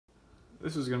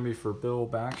this is going to be for Bill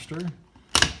Baxter.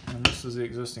 And this is the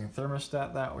existing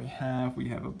thermostat that we have. We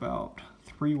have about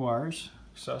 3 wires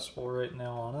accessible right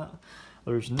now on it.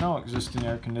 There's no existing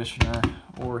air conditioner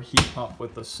or heat pump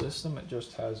with the system. It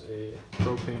just has a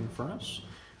propane furnace.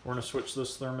 We're going to switch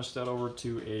this thermostat over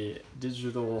to a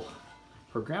digital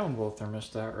programmable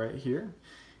thermostat right here.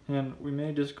 And we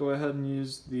may just go ahead and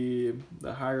use the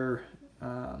higher,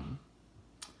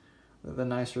 the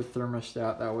nicer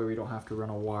thermostat. That way we don't have to run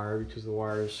a wire, because the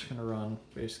wire is going to run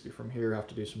basically from here. Have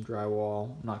to do some drywall.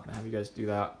 I'm not going to have you guys do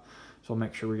that. So I'll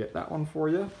make sure we get that one for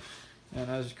you. And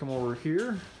as you come over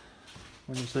here,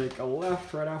 when you take a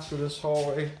left right after this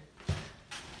hallway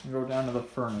and go down to the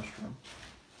furnace room.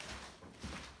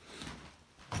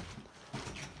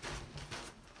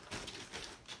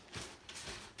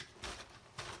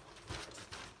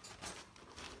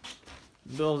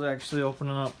 Bill's actually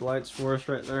opening up lights for us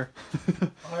right there.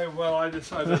 Well, I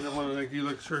decided I didn't want to make you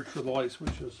look search for the light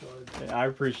switches. So Yeah, I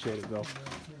appreciate it, Bill.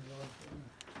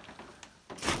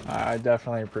 I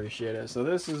definitely appreciate it. So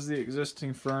this is the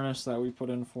existing furnace that we put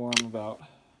in for him about,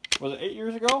 was it 8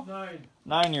 years ago?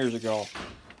 9 years ago.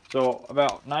 So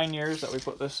about 9 years that we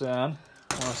put this in. I want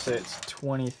to say it's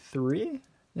 23.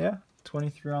 Yeah,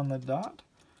 23 on the dot.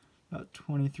 About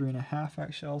 23 and a half,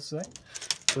 actually, I'll say.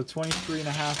 So 23 and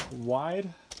a half wide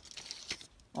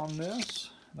on this.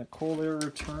 The cold air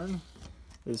return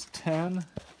is 10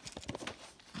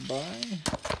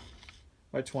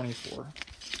 by 24.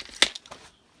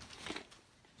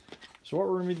 So what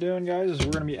we're going to be doing, guys, is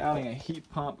we're going to be adding a heat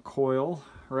pump coil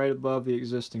right above the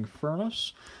existing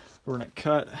furnace. We're going to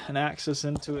cut an axis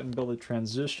into it and build a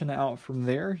transition out from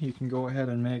there. You can go ahead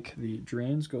and make the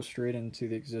drains go straight into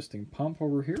the existing pump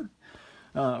over here.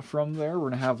 From there, we're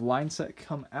going to have line set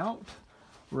come out,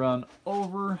 run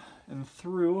over and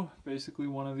through basically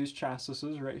one of these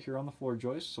chassis right here on the floor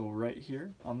joist. So right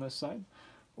here on this side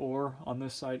or on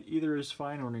this side, either is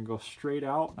fine. We're going to go straight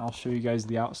out. I'll show you guys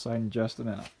the outside in just a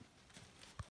minute.